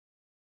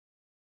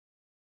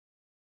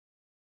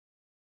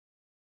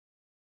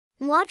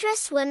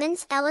MUADRESS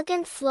Women's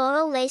Elegant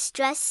Floral Lace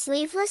Dress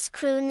Sleeveless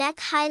Crew Neck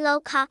High-Low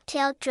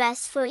Cocktail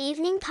Dress for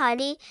Evening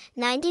Party,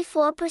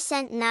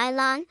 94%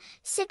 Nylon,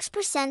 6%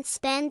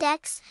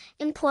 Spandex,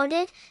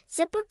 imported,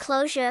 zipper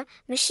closure,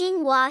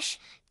 machine wash,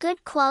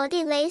 good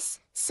quality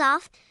lace,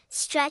 soft,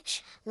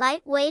 stretch,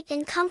 lightweight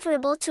and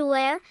comfortable to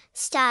wear,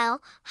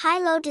 style,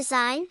 high-low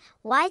design,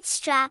 wide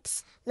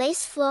straps,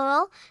 lace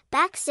floral,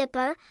 back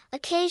zipper,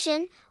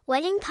 occasion,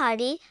 wedding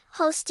party,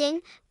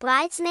 hosting,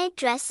 bridesmaid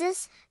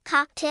dresses,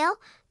 cocktail,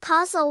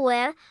 causal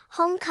wear,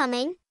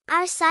 homecoming.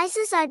 Our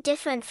sizes are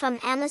different from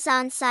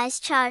Amazon size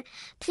chart.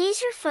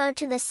 Please refer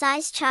to the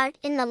size chart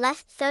in the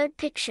left third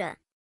picture.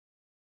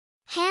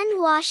 Hand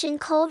wash in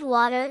cold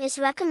water is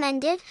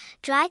recommended.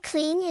 Dry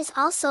clean is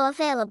also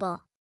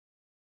available.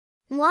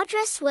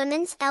 MUADRESS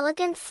Women's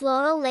Elegant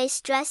Floral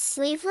Lace Dress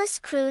Sleeveless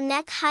Crew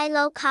Neck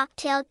High-Low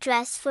Cocktail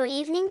Dress for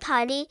Evening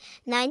Party,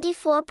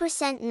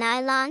 94%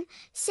 Nylon,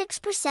 6%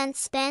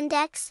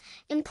 Spandex,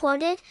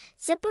 imported,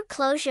 zipper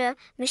closure,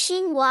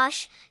 machine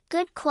wash,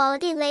 good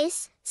quality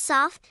lace,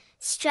 soft,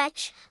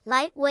 stretch,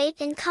 lightweight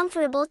and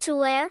comfortable to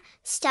wear,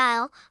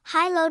 style,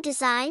 high-low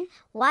design,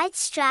 wide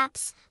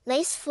straps,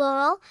 lace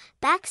floral,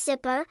 back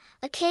zipper,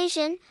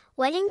 occasion,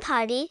 wedding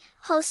party,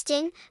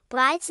 hosting,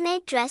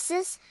 bridesmaid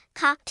dresses,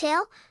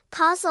 cocktail,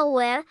 causal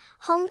wear,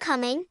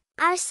 homecoming.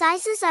 Our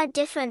sizes are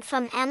different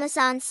from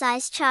Amazon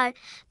size chart.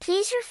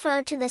 Please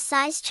refer to the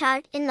size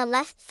chart in the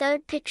left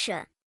third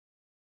picture.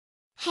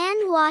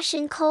 Hand wash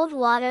in cold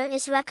water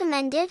is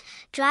recommended.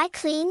 Dry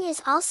clean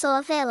is also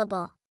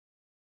available.